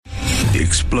The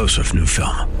explosive new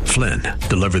film, Flynn,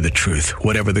 deliver the truth,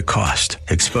 whatever the cost,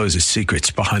 exposes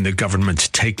secrets behind the government's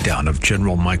takedown of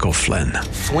General Michael Flynn.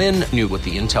 Flynn knew what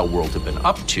the intel world had been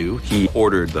up to. He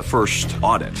ordered the first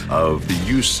audit of the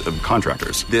use of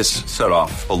contractors. This set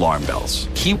off alarm bells.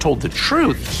 He told the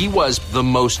truth. He was the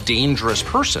most dangerous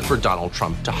person for Donald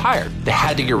Trump to hire. They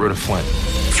had to get rid of Flynn.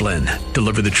 Flynn,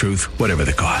 deliver the truth, whatever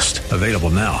the cost. Available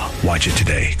now. Watch it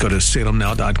today. Go to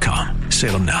salemnow.com.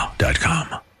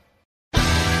 salemnow.com.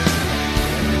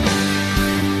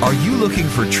 Are you looking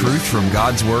for truth from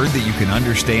God's Word that you can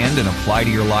understand and apply to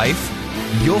your life?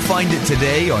 You'll find it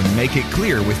today on Make It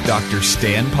Clear with Dr.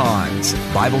 Stan Ponz,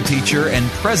 Bible teacher and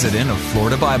president of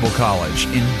Florida Bible College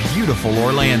in beautiful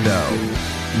Orlando.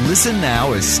 Listen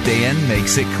now as Stan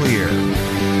makes it clear.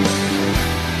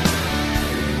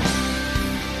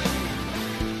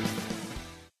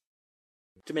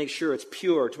 To make sure it's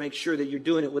pure, to make sure that you're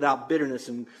doing it without bitterness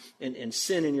and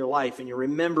sin in your life, and you're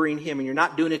remembering Him, and you're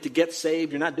not doing it to get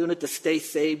saved, you're not doing it to stay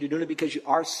saved, you're doing it because you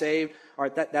are saved. All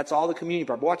right, that's all the communion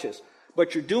part. But watch this.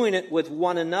 But you're doing it with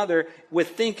one another,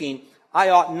 with thinking, I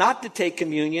ought not to take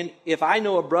communion if I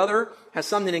know a brother has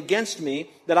something against me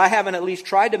that I haven't at least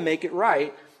tried to make it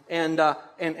right. And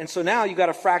so now you've got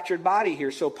a fractured body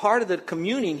here. So part of the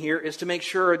communing here is to make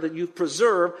sure that you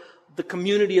preserve the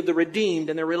community of the redeemed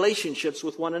and their relationships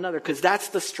with one another, because that's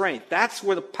the strength. That's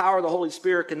where the power of the Holy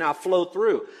Spirit can now flow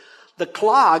through. The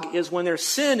clog is when there's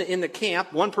sin in the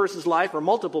camp, one person's life or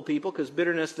multiple people, because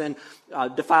bitterness then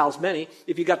defiles many.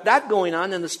 If you got that going on,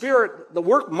 then the Spirit, the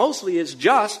work mostly is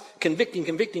just convicting,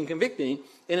 and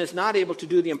it's not able to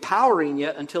do the empowering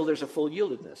yet until there's a full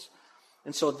yieldedness.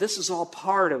 And so this is all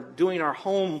part of doing our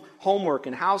homework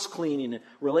and house cleaning and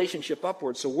relationship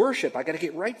upward. So worship, I got to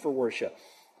get right for worship.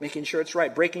 Making sure it's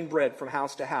right, breaking bread from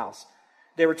house to house.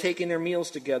 They were taking their meals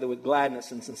together with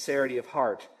gladness and sincerity of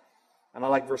heart. And I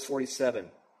like verse 47,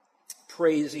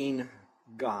 praising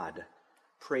God.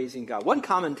 Praising God. One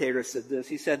commentator said this.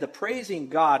 He said the praising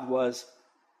God was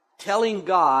telling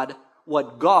God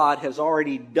what God has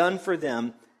already done for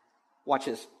them. Watch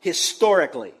this,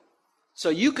 historically. So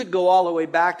you could go all the way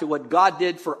back to what God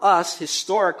did for us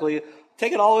historically.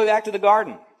 Take it all the way back to the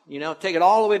garden. Take it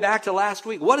all the way back to last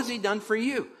week. What has He done for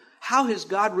you? How has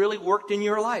God really worked in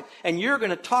your life? And you're going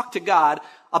to talk to God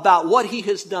about what He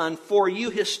has done for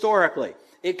you historically.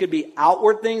 It could be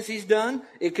outward things He's done.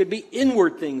 It could be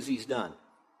inward things He's done.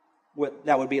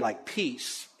 That would be like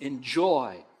peace and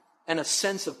joy and a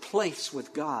sense of place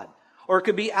with God. Or it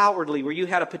could be outwardly, where you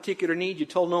had a particular need, you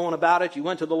told no one about it, you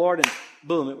went to the Lord, and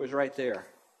boom, it was right there.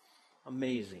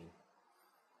 Amazing.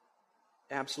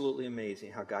 Absolutely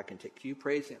amazing how God can take you.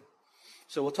 Praise Him.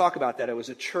 So we'll talk about that. It was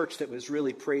a church that was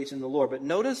really praising the Lord. But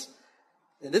notice,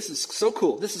 and this is so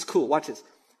cool. This is cool. Watch this.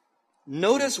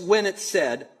 Notice when it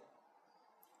said,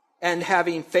 and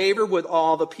having favor with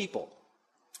all the people.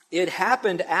 It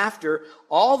happened after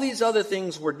all these other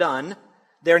things were done.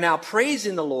 They're now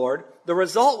praising the Lord. The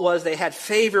result was they had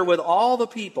favor with all the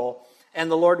people,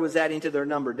 and the Lord was adding to their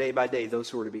number day by day those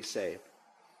who were to be saved.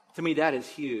 To me, that is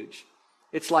huge.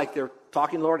 It's like they're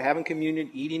talking to the Lord, having communion,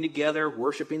 eating together,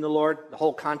 worshiping the Lord. The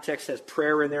whole context has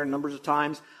prayer in there numbers of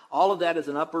times. All of that is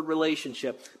an upward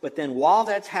relationship. But then while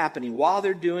that's happening, while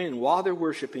they're doing and while they're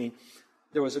worshiping,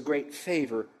 there was a great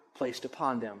favor placed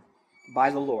upon them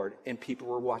by the Lord, and people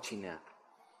were watching that.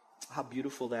 How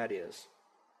beautiful that is.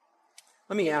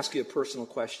 Let me ask you a personal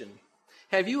question.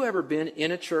 Have you ever been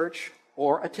in a church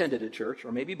or attended a church,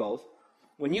 or maybe both,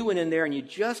 when you went in there and you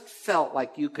just felt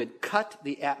like you could cut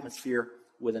the atmosphere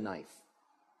with a knife?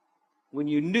 When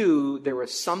you knew there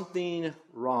was something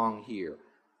wrong here?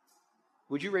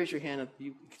 Would you raise your hand if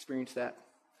you experienced that?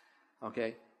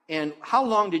 Okay. And how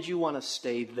long did you want to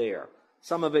stay there?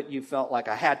 Some of it you felt like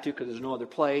I had to because there's no other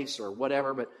place or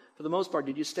whatever, but for the most part,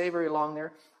 did you stay very long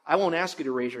there? I won't ask you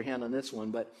to raise your hand on this one,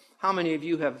 but how many of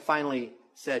you have finally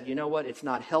said, you know what, it's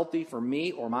not healthy for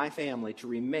me or my family to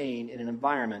remain in an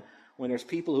environment when there's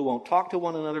people who won't talk to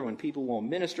one another, when people won't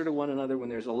minister to one another, when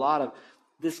there's a lot of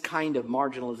this kind of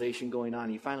marginalization going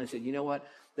on. You finally said, you know what,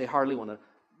 they hardly want to,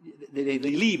 they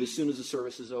leave as soon as the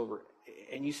service is over.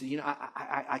 And you said, you know,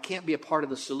 I can't be a part of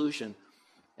the solution,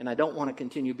 and I don't want to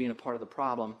continue being a part of the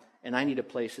problem, and I need a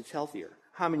place that's healthier.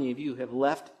 How many of you have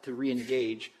left to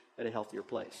re-engage at a healthier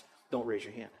place? Don't raise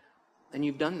your hand. And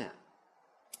you've done that.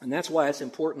 And that's why it's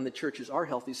important that churches are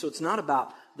healthy. So it's not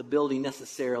about the building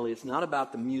necessarily. It's not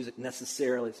about the music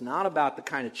necessarily. It's not about the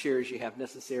kind of chairs you have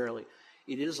necessarily.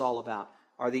 It is all about,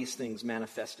 are these things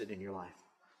manifested in your life?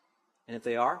 And if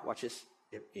they are, watch this.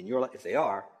 If they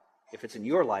are, if it's in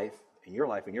your life,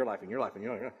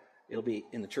 it'll be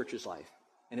in the church's life.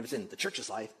 And if it's in the church's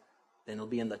life, then it'll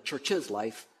be in the church's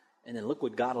life, And then look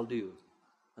what God will do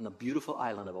on the beautiful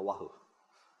island of Oahu.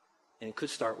 And it could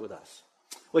start with us.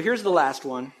 Well, here's the last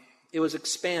one. It was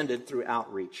expanded through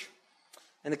outreach.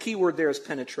 And the key word there is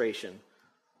penetration.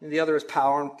 And the other is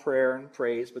power and prayer and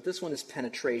praise, but this one is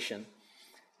penetration.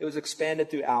 It was expanded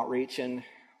through outreach. And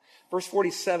verse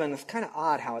 47, it's kind of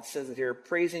odd how it says it here,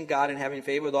 praising God and having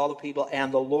favor with all the people,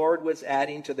 and the Lord was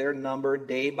adding to their number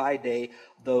day by day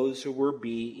those who were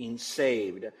being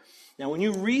saved. Now, when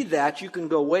you read that, you can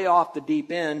go way off the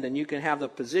deep end, and you can have the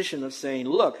position of saying,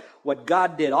 look, what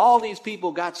God did, all these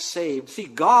people got saved. See,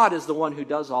 God is the one who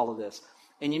does all of this.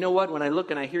 And you know what? When I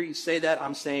look and I hear you say that,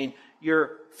 I'm saying,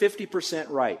 you're 50%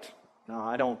 right. No,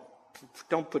 I don't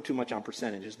put too much on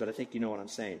percentages, but I think you know what I'm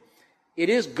saying. It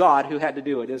is God who had to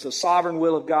do it. It is a sovereign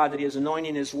will of God that He is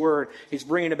anointing His word. He's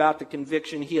bringing about the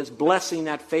conviction. He is blessing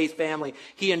that faith family.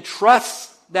 He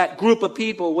entrusts that group of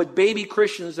people with baby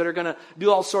Christians that are going to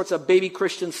do all sorts of baby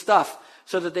Christian stuff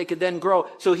so that they could then grow.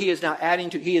 So He is now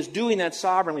He is doing that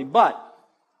sovereignly. But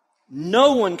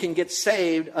no one can get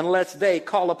saved unless they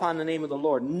call upon the name of the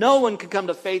Lord. No one can come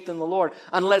to faith in the Lord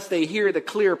unless they hear the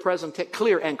clear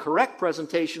and correct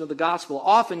presentation of the gospel,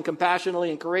 often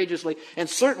compassionately and courageously, and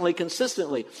certainly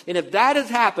consistently. And if that is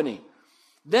happening,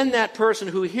 then that person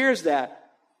who hears that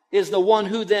is the one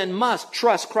who then must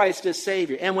trust Christ as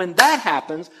Savior. And when that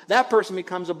happens, that person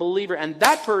becomes a believer, and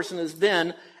that person is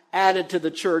then added to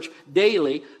the church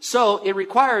daily. So it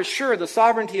requires, sure, the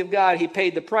sovereignty of God. He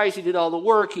paid the price. He did all the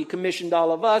work. He commissioned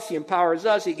all of us. He empowers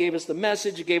us. He gave us the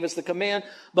message. He gave us the command.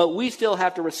 But we still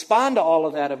have to respond to all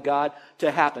of that of God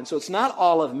to happen. So it's not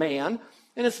all of man,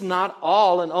 and it's not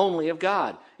all and only of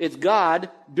God. It's God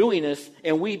doing this,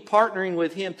 and we partnering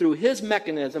with Him through His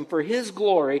mechanism for His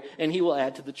glory, and He will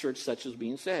add to the church such as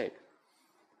being saved.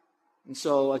 And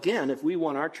so, again, if we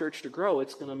want our church to grow,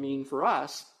 it's going to mean for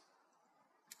us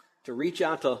to reach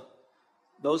out to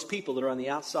those people that are on the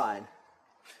outside,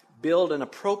 build an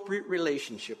appropriate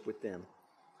relationship with them,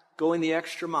 going the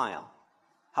extra mile,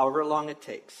 however long it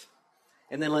takes,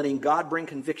 and then letting God bring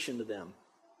conviction to them.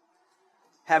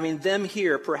 Having them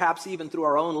hear, perhaps even through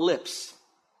our own lips,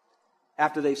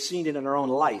 after they've seen it in our own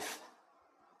life,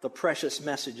 the precious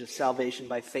message of salvation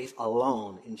by faith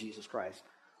alone in Jesus Christ.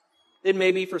 It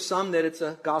may be for some that it's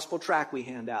a gospel tract we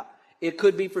hand out. It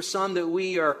could be for some that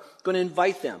we are going to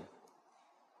invite them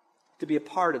to be a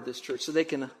part of this church so they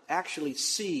can actually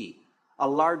see a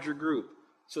larger group.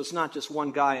 So it's not just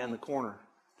one guy on the corner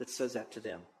that says that to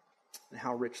them, and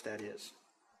how rich that is.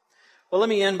 Well, let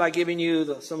me end by giving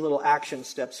you some little action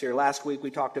steps here. Last week we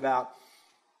talked about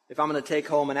if I'm going to take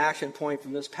home an action point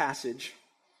from this passage,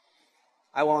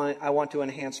 I want to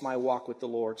enhance my walk with the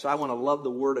Lord. So I want to love the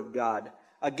Word of God.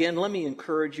 Again, let me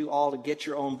encourage you all to get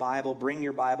your own Bible. Bring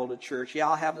your Bible to church. Yeah,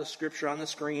 I'll have the scripture on the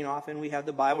screen. Often we have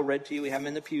the Bible read to you. We have them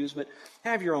in the pews, but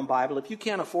have your own Bible. If you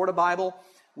can't afford a Bible,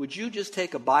 would you just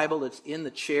take a Bible that's in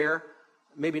the chair?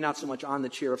 Maybe not so much on the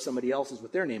chair of somebody else's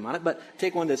with their name on it, but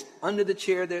take one that's under the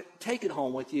chair there. Take it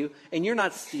home with you, and you're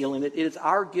not stealing it. It is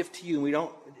our gift to you.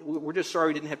 We're just sorry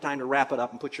we didn't have time to wrap it up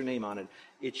and put your name on it.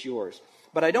 It's yours.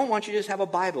 But I don't want you to just have a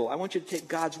Bible. I want you to take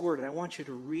God's Word, and I want you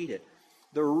to read it.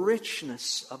 The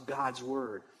richness of God's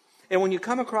Word. And when you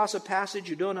come across a passage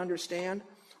you don't understand,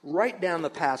 write down the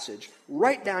passage.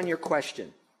 Write down your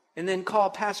question. And then call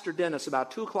Pastor Dennis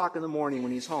about 2 o'clock in the morning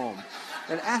when he's home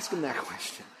and ask him that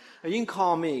question. Or you can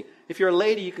call me. If you're a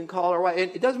lady, you can call her.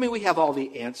 And it doesn't mean we have all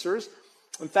the answers.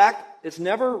 In fact, it's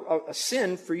never a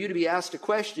sin for you to be asked a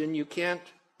question you can't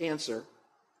answer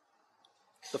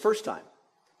the first time.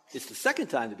 It's the second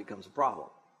time that becomes a problem.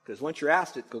 Because once you're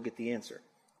asked it, go get the answer.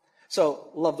 So,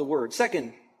 love the Word.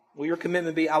 Second, will your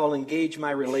commitment be, I will engage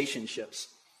my relationships.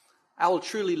 I will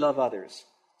truly love others.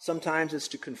 Sometimes it's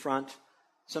to confront.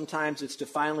 Sometimes it's to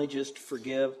finally just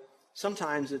forgive.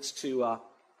 Sometimes it's to,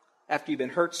 after you've been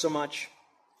hurt so much,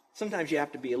 sometimes you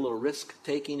have to be a little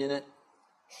risk-taking in it.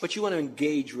 But you want to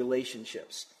engage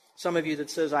relationships. Some of you that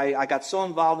says, I got so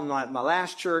involved in my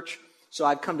last church, so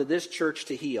I've come to this church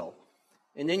to heal.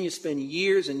 And then you spend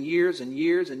years and years and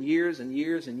years and years and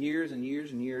years and years and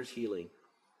years and years healing.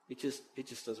 It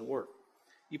just doesn't work.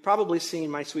 You've probably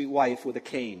seen my sweet wife with a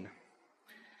cane.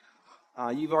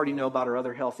 You've already know about her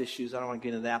other health issues. I don't want to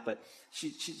get into that, but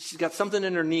she's got something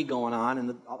in her knee going on,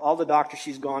 and all the doctors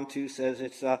she's gone to says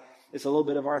it's a little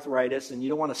bit of arthritis, and you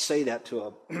don't want to say that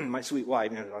to my sweet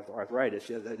wife. Arthritis,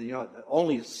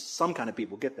 only some kind of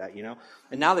people get that,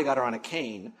 And now they got her on a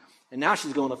cane, and now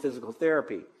she's going to physical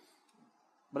therapy.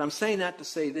 But I'm saying that to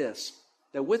say this,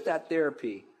 that with that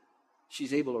therapy,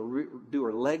 she's able to do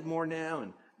her leg more now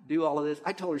and do all of this.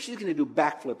 I told her she's going to do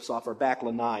backflips off her back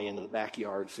lanai into the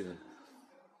backyard soon.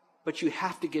 But you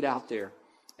have to get out there.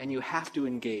 and you have to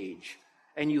engage,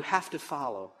 and you have to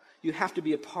follow. You have to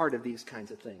be a part of these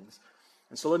kinds of things.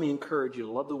 And so let me encourage you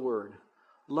to love the Word,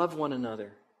 love one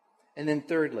another. And then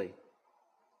thirdly,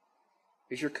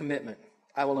 is your commitment.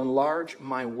 I will enlarge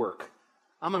my work.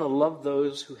 I'm going to love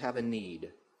those who have a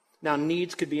need. Now,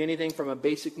 needs could be anything from a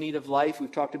basic need of life.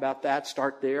 We've talked about that.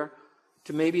 Start there.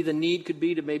 To maybe the need could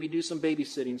be to maybe do some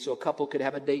babysitting so a couple could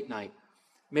have a date night.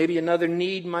 Maybe another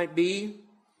need might be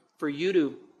for you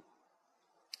to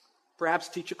perhaps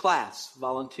teach a class,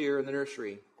 volunteer in the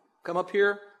nursery. Come up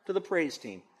here to the praise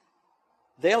team.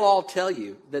 They'll all tell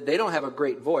you that they don't have a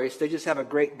great voice. They just have a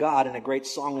great God and a great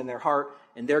song in their heart,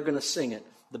 and they're going to sing it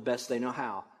the best they know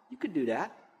how. You could do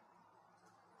that.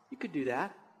 You could do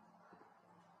that.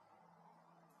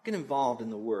 Get involved in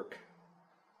the work.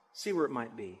 See where it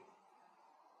might be.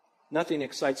 Nothing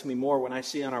excites me more when I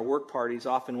see on our work parties,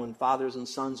 often when fathers and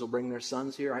sons will bring their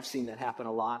sons here. I've seen that happen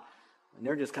a lot. And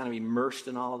they're just kind of immersed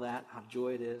in all of that, how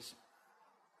joy it is.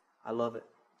 I love it.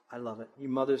 I love it. You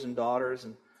mothers and daughters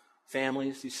and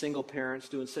families, you single parents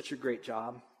doing such a great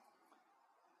job.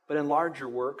 But enlarge your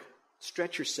work.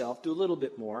 Stretch yourself. Do a little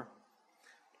bit more.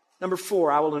 Number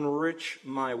 4, I will enrich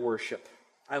my worship.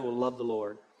 I will love the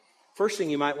Lord. First thing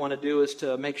you might want to do is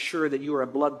to make sure that you are a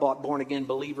blood-bought, born-again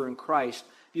believer in Christ.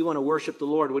 If you want to worship the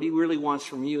Lord, what He really wants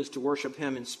from you is to worship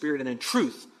Him in spirit and in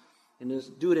truth. And to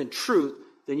do it in truth,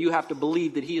 then you have to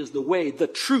believe that He is the way, the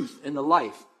truth, and the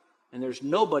life. And there's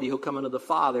nobody who'll come unto the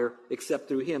Father except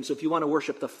through Him. So if you want to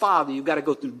worship the Father, you've got to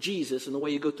go through Jesus. And the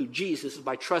way you go through Jesus is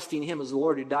by trusting Him as the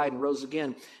Lord who died and rose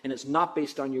again. And it's not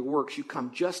based on your works. You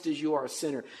come just as you are, a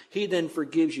sinner. He then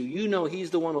forgives you. You know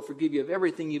He's the one who'll forgive you of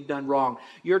everything you've done wrong.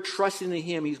 You're trusting in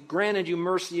Him. He's granted you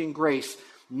mercy and grace.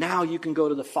 Now you can go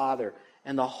to the Father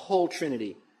and the whole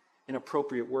Trinity in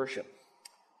appropriate worship.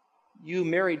 You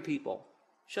married people,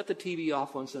 shut the TV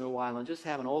off once in a while and just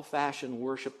have an old-fashioned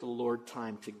worship the Lord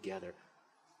time together.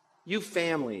 You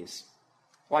families,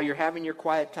 while you're having your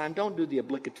quiet time, don't do the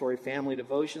obligatory family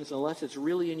devotions unless it's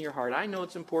really in your heart. I know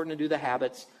it's important to do the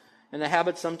habits. And the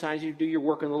habits, sometimes you do your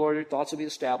work in the Lord, your thoughts will be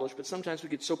established. But sometimes we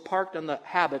get so parked on the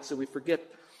habits that we forget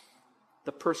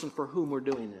the person for whom we're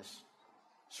doing this.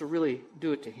 So really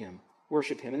do it to Him.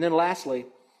 Worship Him. And then lastly,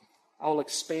 I will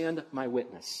expand my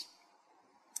witness.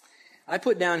 I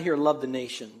put down here, love the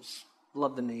nations.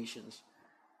 Love the nations.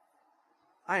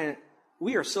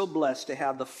 We are so blessed to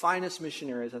have the finest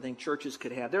missionaries I think churches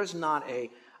could have. There's not a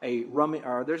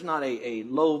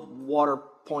low water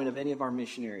point of any of our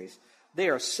missionaries. They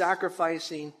are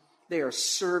sacrificing. They are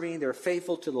serving. They're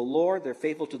faithful to the Lord. They're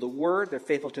faithful to the Word. They're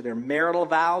faithful to their marital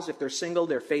vows. If they're single,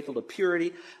 they're faithful to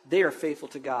purity. They are faithful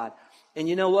to God. And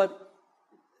you know what?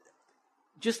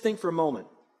 Just think for a moment.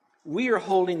 We are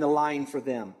holding the line for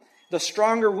them. The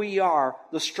stronger we are,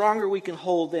 the stronger we can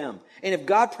hold them. And if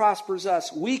God prospers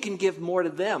us, we can give more to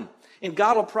them. And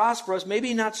God will prosper us,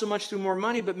 maybe not so much through more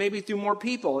money, but maybe through more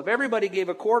people. If everybody gave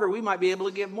a quarter, we might be able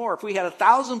to give more. If we had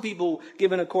 1,000 people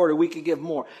giving a quarter, we could give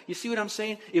more. You see what I'm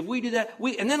saying? If we do that,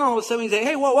 and then all of a sudden we say,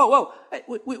 hey, whoa. Hey,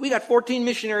 we got 14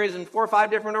 missionaries in 4 or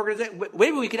 5 different organizations.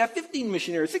 Maybe we could have 15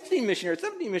 missionaries, 16 missionaries,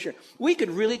 17 missionaries. We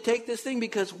could really take this thing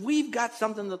because we've got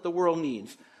something that the world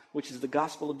needs, which is the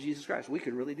gospel of Jesus Christ. We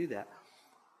could really do that.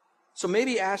 So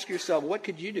maybe ask yourself, what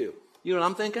could you do? You know what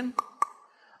I'm thinking?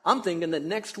 I'm thinking that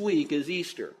next week is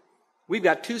Easter. We've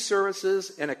got 2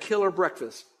 services and a killer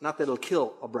breakfast. Not that it'll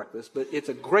kill a breakfast, but it's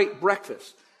a great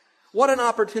breakfast. What an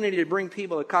opportunity to bring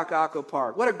people to Kaka'ako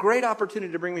Park. What a great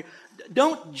opportunity to bring me.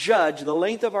 Don't judge the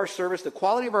length of our service, the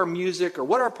quality of our music, or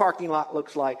what our parking lot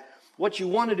looks like. What you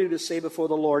want to do to say before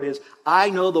the Lord is,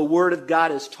 I know the Word of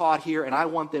God is taught here, and I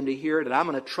want them to hear it, and I'm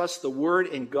going to trust the Word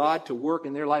and God to work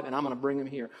in their life, and I'm going to bring them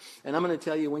here. And I'm going to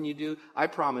tell you, when you do, I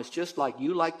promise, just like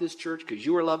you like this church because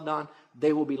you are loved on,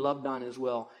 they will be loved on as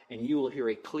well, and you will hear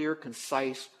a clear,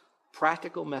 concise,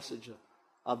 practical message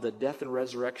of the death and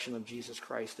resurrection of Jesus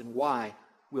Christ and why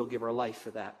we'll give our life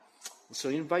for that. And so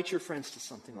you invite your friends to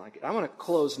something like it. I want to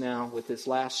close now with this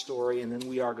last story, and then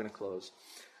we are going to close.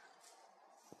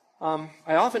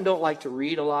 I often don't like to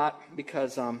read a lot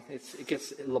because it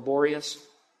gets laborious.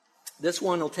 This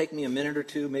one will take me a minute or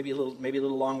two, maybe a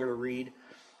little longer to read.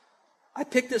 I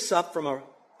picked this up from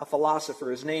a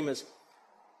philosopher. His name is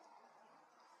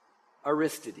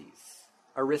Aristides.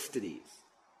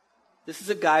 This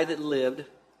is a guy that lived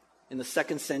in the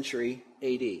 2nd century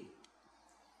A.D.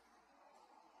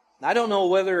 I don't know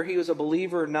whether he was a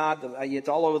believer or not. It's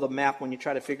all over the map when you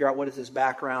try to figure out what is his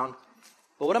background.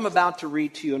 But what I'm about to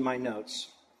read to you in my notes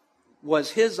was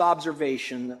his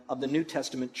observation of the New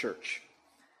Testament church.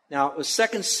 Now, it was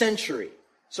 2nd century,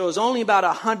 so it was only about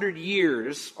 100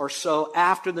 years or so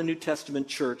after the New Testament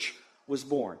church was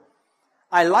born.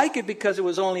 I like it because it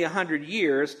was only 100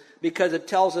 years, because it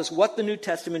tells us what the New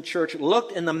Testament church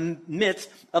looked in the midst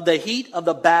of the heat of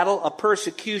the battle of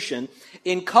persecution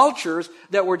in cultures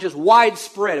that were just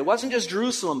widespread. It wasn't just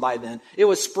Jerusalem by then. It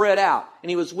was spread out, and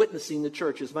he was witnessing the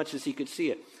church as much as he could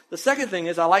see it. The second thing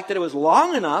is I like that it was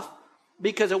long enough,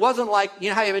 because it wasn't like, you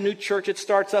know how you have a new church, it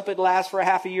starts up, it lasts for a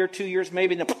half a year, 2 years,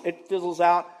 maybe, and it fizzles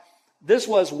out. This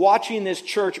was watching this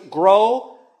church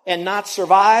grow and not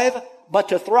survive, but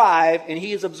to thrive, and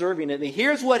he is observing it. And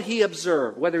here's what he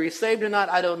observed. Whether he's saved or not,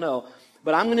 I don't know.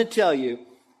 But I'm going to tell you,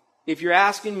 if you're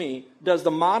asking me, does the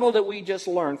model that we just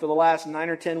learned for the last 9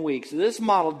 or 10 weeks, this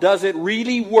model, does it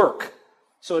really work?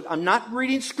 So I'm not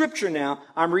reading scripture now.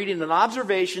 I'm reading an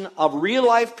observation of real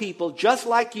life people just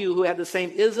like you who have the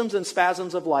same isms and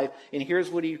spasms of life. And here's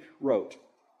what he wrote.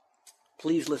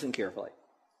 Please listen carefully.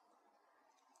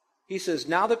 He says,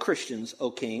 now the Christians,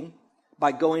 O king,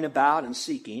 by going about and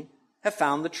seeking, have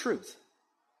found the truth.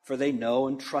 For they know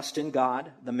and trust in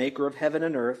God, the maker of heaven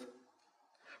and earth.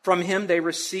 From him they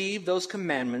receive those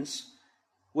commandments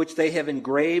which they have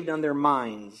engraved on their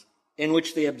minds, in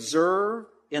which they observe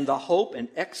in the hope and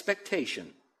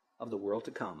expectation of the world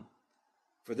to come.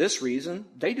 For this reason,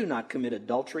 they do not commit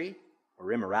adultery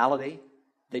or immorality.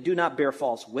 They do not bear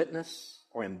false witness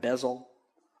or embezzle,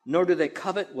 nor do they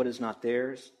covet what is not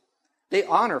theirs. They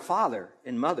honor father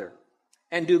and mother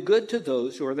and do good to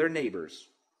those who are their neighbors.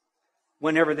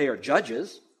 Whenever they are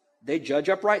judges, they judge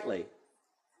uprightly.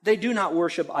 They do not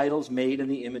worship idols made in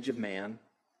the image of man.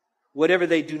 Whatever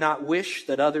they do not wish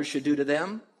that others should do to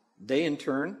them, they in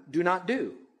turn do not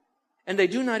do. And they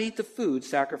do not eat the food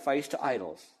sacrificed to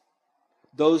idols.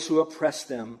 Those who oppress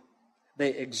them, they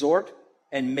exhort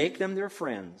and make them their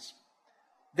friends.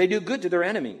 They do good to their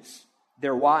enemies.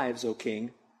 Their wives, O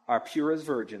king, are pure as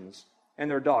virgins,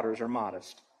 and their daughters are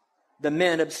modest. The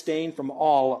men abstain from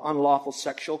all unlawful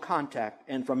sexual contact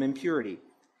and from impurity,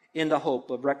 in the hope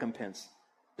of recompense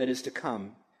that is to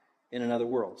come in another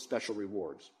world, special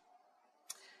rewards.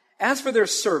 As for their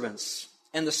servants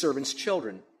and the servants'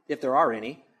 children, if there are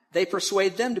any, they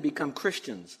persuade them to become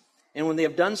Christians. And when they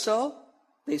have done so,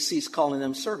 they cease calling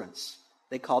them servants.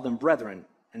 They call them brethren,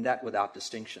 and that without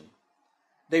distinction.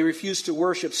 They refuse to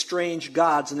worship strange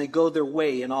gods, and they go their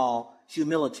way in all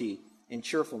humility and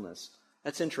cheerfulness.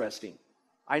 That's interesting.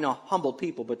 I know humble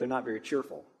people, but they're not very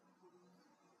cheerful.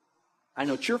 I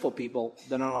know cheerful people,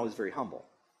 they're not always very humble.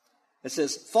 It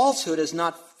says, falsehood is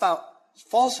not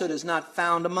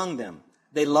found among them.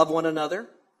 They love one another.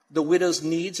 The widow's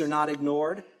needs are not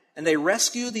ignored. And they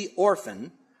rescue the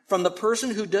orphan from the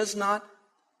person who does not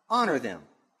honor them.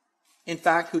 In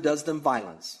fact, who does them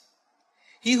violence.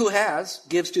 He who has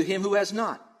gives to him who has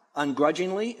not,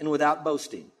 ungrudgingly and without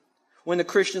boasting. When the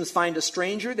Christians find a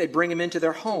stranger, they bring him into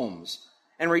their homes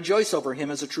and rejoice over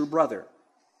him as a true brother.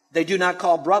 They do not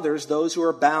call brothers those who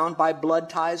are bound by blood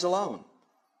ties alone,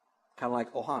 kind of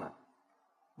like Ohana,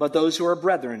 but those who are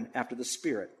brethren after the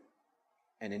Spirit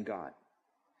and in God.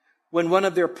 When one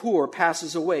of their poor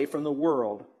passes away from the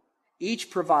world, each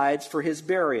provides for his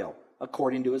burial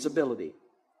according to his ability.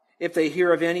 If they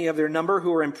hear of any of their number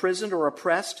who are imprisoned or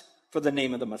oppressed for the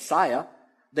name of the Messiah,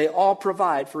 they all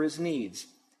provide for his needs.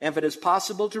 And if it is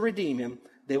possible to redeem him,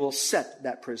 they will set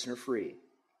that prisoner free.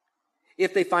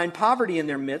 If they find poverty in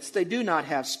their midst, they do not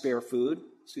have spare food.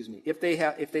 If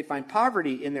they find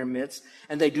poverty in their midst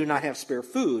and they do not have spare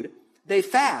food, they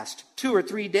fast 2 or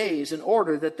 3 days in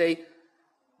order that they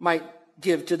might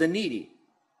give to the needy.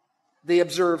 They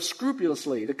observe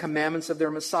scrupulously the commandments of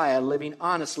their Messiah, living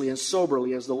honestly and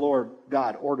soberly as the Lord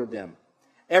God ordered them.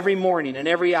 Every morning and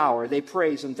every hour they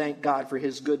praise and thank God for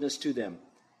his goodness to them,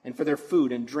 and for their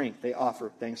food and drink they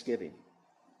offer thanksgiving.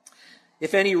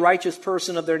 If any righteous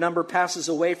person of their number passes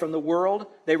away from the world,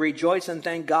 they rejoice and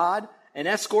thank God and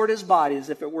escort his body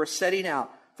as if it were setting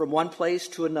out from one place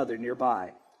to another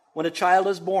nearby. When a child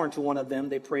is born to one of them,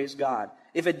 they praise God.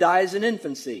 If it dies in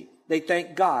infancy, they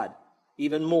thank God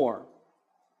even more,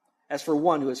 as for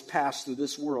one who has passed through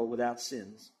this world without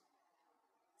sins.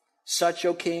 Such,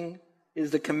 O King,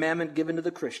 is the commandment given to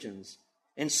the Christians,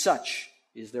 and such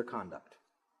is their conduct.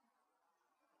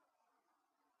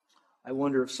 I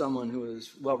wonder if someone who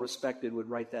is well respected would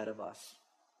write that of us.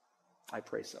 I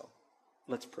pray so.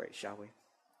 Let's pray, shall we?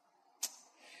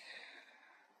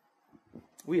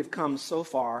 We have come so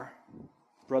far,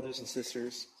 brothers and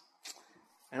sisters,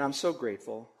 and I'm so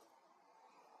grateful.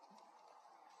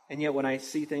 And yet when I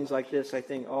see things like this, I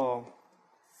think, oh,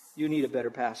 you need a better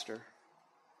pastor.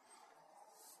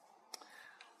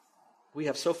 We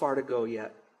have so far to go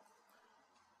yet.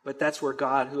 But that's where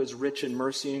God, who is rich in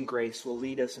mercy and grace, will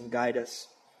lead us and guide us.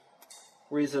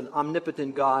 Where he's an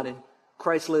omnipotent God and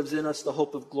Christ lives in us, the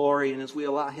hope of glory, and as we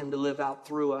allow Him to live out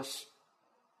through us,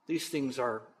 these things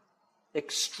are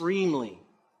extremely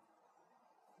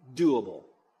doable,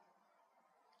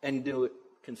 and do it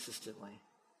consistently.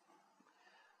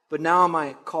 But now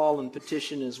my call and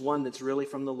petition is one that's really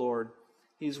from the Lord.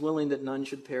 He's willing that none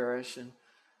should perish. And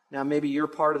now maybe you're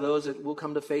part of those that will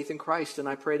come to faith in Christ, and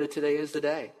I pray that today is the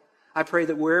day. I pray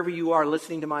that wherever you are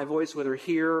listening to my voice, whether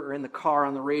here or in the car,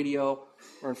 on the radio,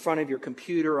 or in front of your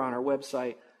computer, on our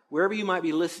website, wherever you might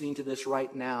be listening to this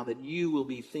right now, that you will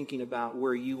be thinking about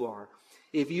where you are.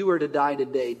 If you were to die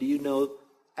today, do you know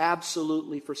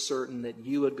absolutely for certain that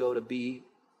you would go to be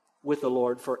with the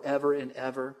Lord forever and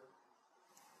ever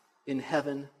in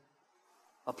heaven,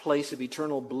 a place of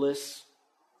eternal bliss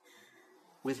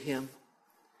with Him?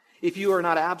 If you are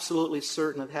not absolutely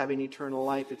certain of having eternal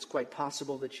life, it's quite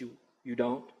possible that you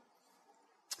don't.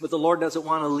 But the Lord doesn't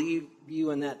want to leave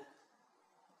you in that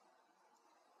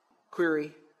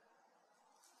query.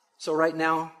 So right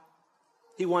now,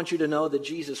 He wants you to know that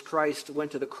Jesus Christ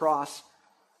went to the cross.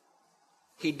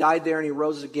 He died there and He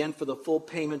rose again for the full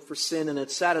payment for sin, and it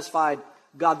satisfied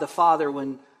God the Father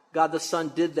when God the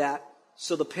Son did that.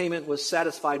 So the payment was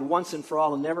satisfied once and for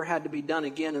all and never had to be done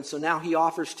again. And so now He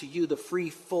offers to you the free,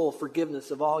 full forgiveness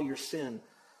of all your sin.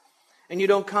 And you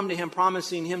don't come to Him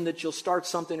promising Him that you'll start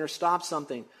something or stop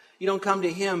something. You don't come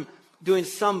to Him doing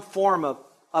some form of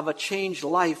a changed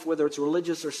life, whether it's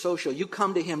religious or social. You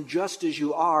come to Him just as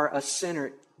you are, a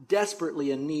sinner, desperately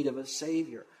in need of a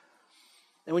Savior.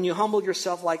 And when you humble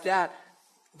yourself like that,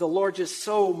 the Lord just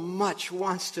so much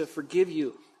wants to forgive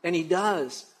you. And He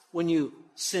does when you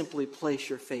simply place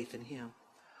your faith in Him.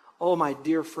 Oh, my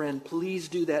dear friend, please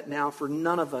do that now, for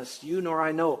none of us, you nor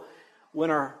I, know when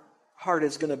our heart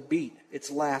is going to beat its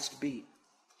last beat.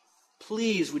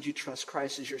 Please, would you trust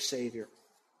Christ as your Savior?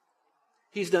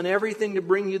 He's done everything to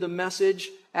bring you the message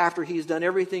after He's done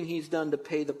everything He's done to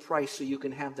pay the price so you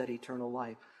can have that eternal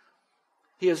life.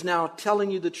 He is now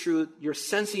telling you the truth. You're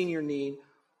sensing your need,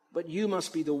 but you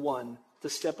must be the one to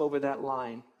step over that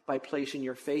line by placing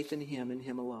your faith in Him and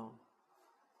Him alone.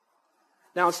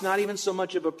 Now, it's not even so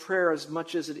much of a prayer as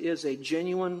much as it is a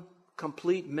genuine,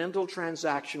 complete mental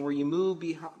transaction where you move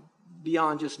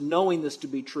beyond just knowing this to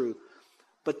be true,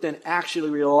 but then actually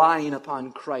relying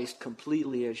upon Christ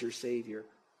completely as your Savior.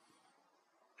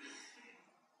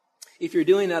 If you're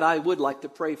doing that, I would like to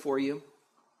pray for you.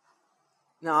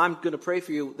 Now, I'm going to pray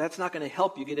for you. That's not going to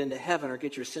help you get into heaven or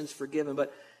get your sins forgiven,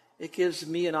 but it gives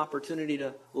me an opportunity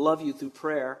to love you through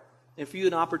prayer, and for you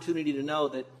an opportunity to know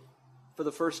that for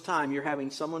the first time you're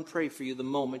having someone pray for you the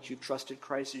moment you've trusted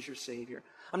Christ as your Savior.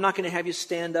 I'm not going to have you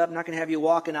stand up. I'm not going to have you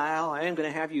walk an aisle. I am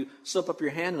going to have you slip up your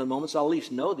hand in a moment, so I'll at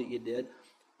least know that you did.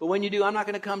 But when you do, I'm not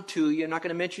going to come to you. I'm not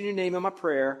going to mention your name in my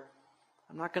prayer.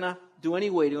 I'm not going to do any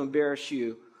way to embarrass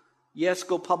you. Yes,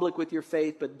 go public with your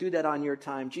faith, but do that on your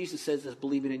time. Jesus says this,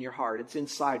 believe it in your heart. It's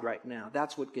inside right now.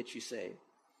 That's what gets you saved.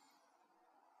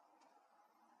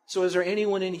 So is there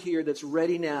anyone in here that's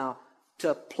ready now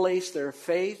to place their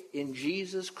faith in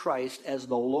Jesus Christ as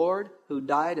the Lord who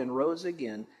died and rose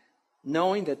again,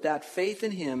 knowing that that faith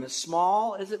in Him, as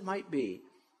small as it might be,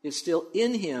 is still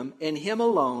in Him and Him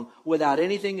alone without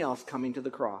anything else coming to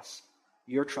the cross?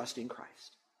 You're trusting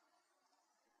Christ.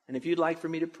 And if you'd like for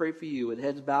me to pray for you with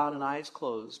heads bowed and eyes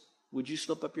closed, would you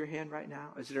slip up your hand right now?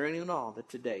 Is there anyone at all that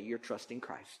today you're trusting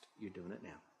Christ? You're doing it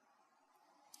now.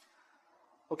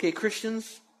 Okay,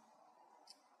 Christians,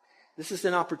 this is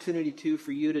an opportunity, too,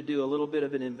 for you to do a little bit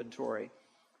of an inventory.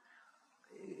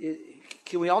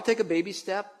 Can we all take a baby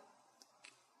step?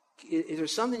 Is there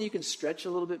something you can stretch a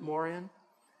little bit more in?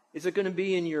 Is it going to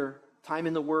be in your time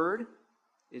in the Word?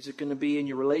 Is it going to be in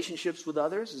your relationships with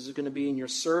others? Is it going to be in your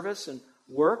service and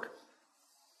work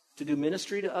to do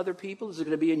ministry to other people? Is it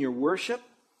going to be in your worship?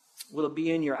 Will it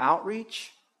be in your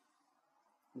outreach?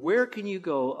 Where can you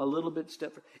go a little bit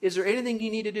step further? Is there anything you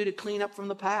need to do to clean up from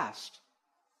the past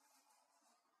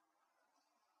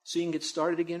so you can get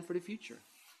started again for the future?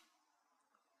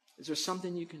 Is there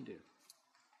something you can do?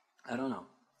 I don't know.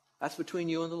 That's between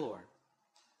you and the Lord.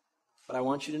 But I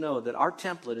want you to know that our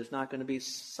template is not going to be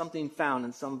something found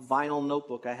in some vinyl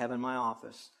notebook I have in my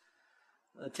office.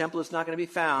 The template is not going to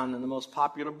be found in the most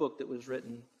popular book that was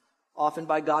written, often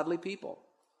by godly people.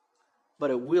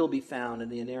 But it will be found in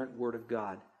the inerrant Word of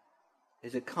God,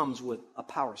 as it comes with a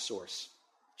power source,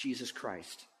 Jesus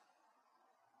Christ,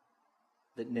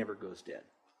 that never goes dead.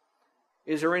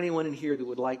 Is there anyone in here that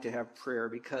would like to have prayer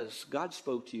because God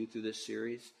spoke to you through this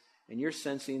series and you're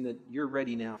sensing that you're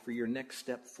ready now for your next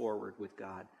step forward with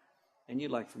God and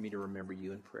you'd like for me to remember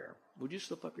you in prayer? Would you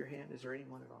slip up your hand? Is there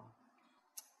anyone at all?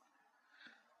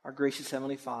 Our gracious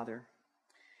Heavenly Father,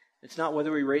 It's not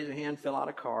whether we raise a hand, fill out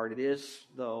a card. It is,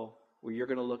 though, where you're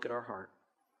going to look at our heart.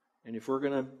 And if we're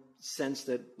going to sense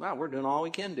that, wow, we're doing all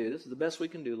we can do, this is the best we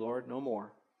can do, Lord, no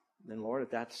more, then, Lord, if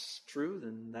that's true,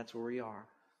 then that's where we are.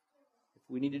 If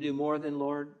we need to do more, then,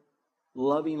 Lord,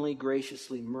 lovingly,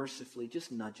 graciously, mercifully,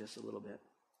 just nudge us a little bit.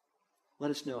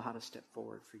 Let us know how to step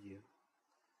forward for you.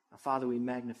 Now, Father, we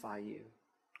magnify you.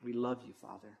 We love you,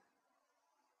 Father.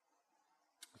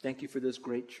 Thank you for this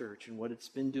great church and what it's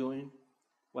been doing,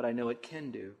 what I know it can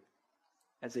do,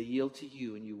 as they yield to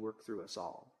you and you work through us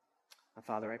all. Now,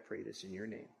 Father, I pray this in your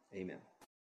name. Amen.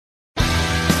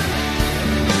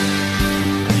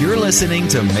 You're listening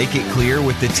to Make It Clear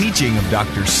with the teaching of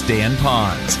Dr. Stan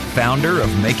Ponz, founder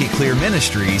of Make It Clear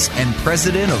Ministries and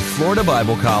president of Florida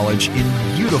Bible College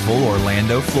in beautiful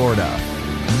Orlando, Florida.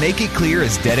 Make It Clear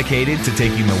is dedicated to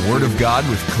taking the Word of God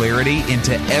with clarity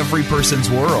into every person's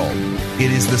world.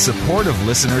 It is the support of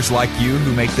listeners like you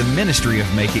who make the ministry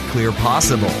of Make It Clear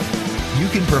possible. You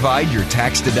can provide your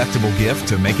tax-deductible gift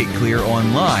to Make It Clear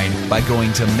online by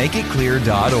going to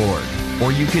makeitclear.org.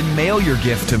 Or you can mail your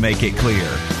gift to Make It Clear,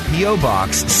 P.O.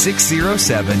 Box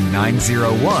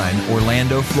 607901,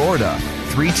 Orlando, Florida,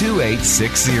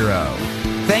 32860.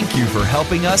 Thank you for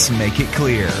helping us make it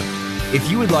clear. If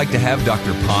you would like to have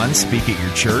Dr. Ponz speak at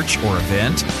your church or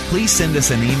event, please send us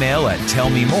an email at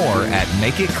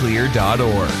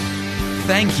tellmemore@makeitclear.org.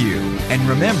 Thank you, and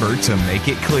remember to make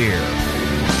it clear.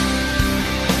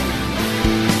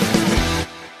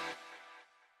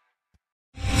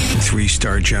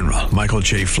 Three-star General Michael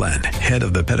J. Flynn, head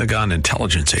of the Pentagon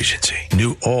Intelligence Agency,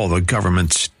 knew all the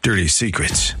government's dirty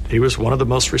secrets. He was one of the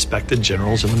most respected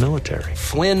generals in the military.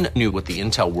 Flynn knew what the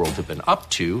intel world had been up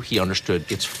to. He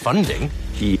understood its funding.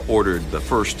 He ordered the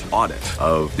first audit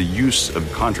of the use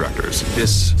of contractors.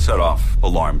 This set off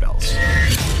alarm bells.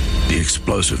 The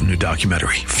explosive new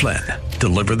documentary, Flynn,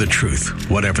 Deliver the Truth,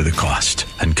 Whatever the Cost,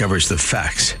 uncovers the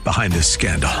facts behind this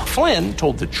scandal. Flynn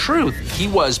told the truth. He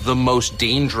was the most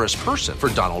dangerous person for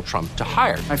Donald Trump to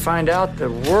hire. I find out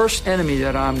the worst enemy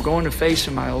that I'm going to face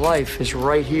in my life is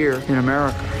right here in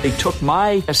America. They took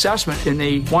my assessment and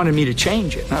they wanted me to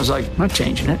change it. And I was like, I'm not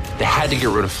changing it. They had to get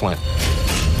rid of Flynn.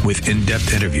 With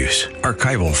in-depth interviews,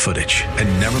 archival footage,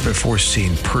 and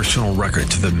never-before-seen personal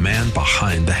records of the man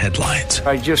behind the headlines.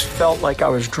 I just felt like I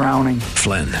was drowning.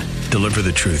 Flynn, Deliver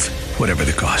the Truth, Whatever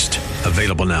the Cost.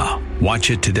 Available now.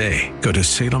 Watch it today. Go to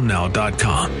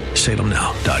salemnow.com.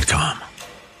 salemnow.com.